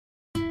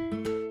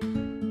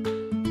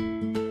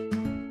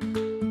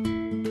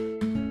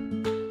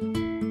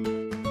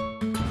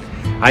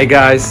Hi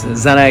guys,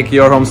 Zanek,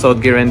 your Home Sold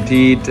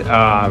Guaranteed.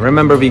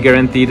 Remember, we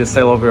guarantee the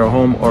sale of your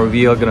home or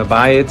we are gonna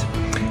buy it.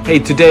 Hey,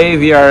 today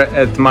we are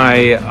at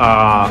my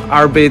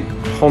RBID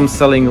home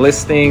selling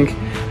listing.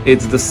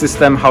 It's the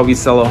system how we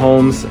sell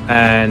homes,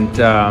 and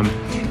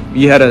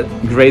we had a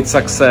great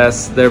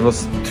success. There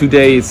was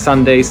today, it's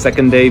Sunday,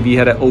 second day, we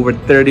had over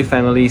 30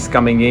 families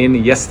coming in.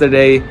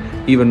 Yesterday,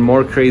 even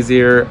more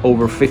crazier,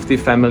 over 50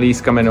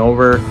 families coming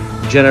over,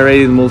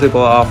 generated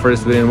multiple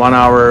offers within 1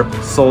 hour,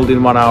 sold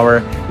in 1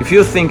 hour. If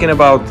you're thinking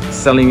about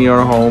selling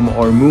your home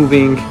or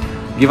moving,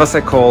 give us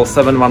a call,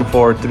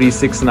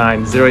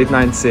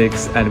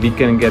 714-369-0896, and we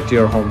can get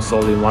your home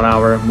sold in 1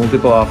 hour,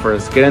 multiple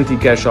offers,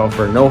 guaranteed cash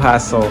offer, no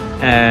hassle,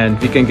 and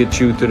we can get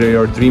you to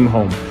your dream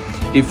home.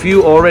 If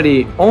you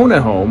already own a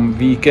home,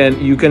 you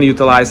can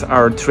utilize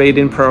our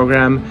trade-in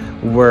program,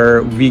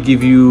 where we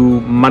give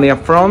you money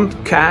upfront,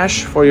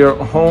 cash for your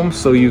home,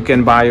 so you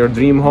can buy your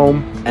dream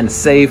home and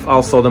save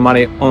also the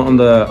money on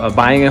the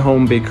buying a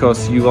home,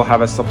 because you will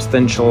have a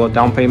substantial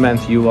down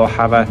payment. You will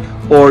have a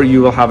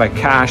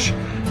cash.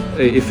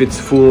 If it's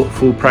full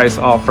price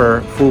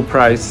offer, full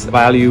price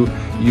value,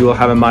 you will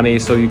have a money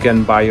so you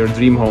can buy your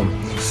dream home.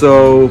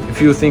 So if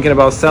you're thinking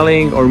about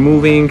selling or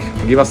moving,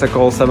 give us a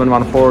call,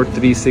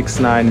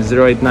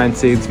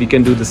 714-369-0896. We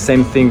can do the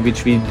same thing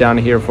which we've done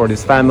here for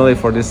this family,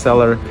 for this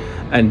seller,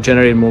 and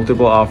generate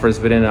multiple offers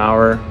within an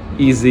hour.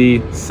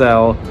 Easy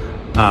sell,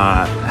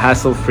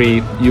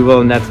 hassle-free. You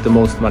will net the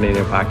most money in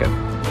your pocket.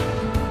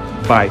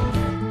 Bye.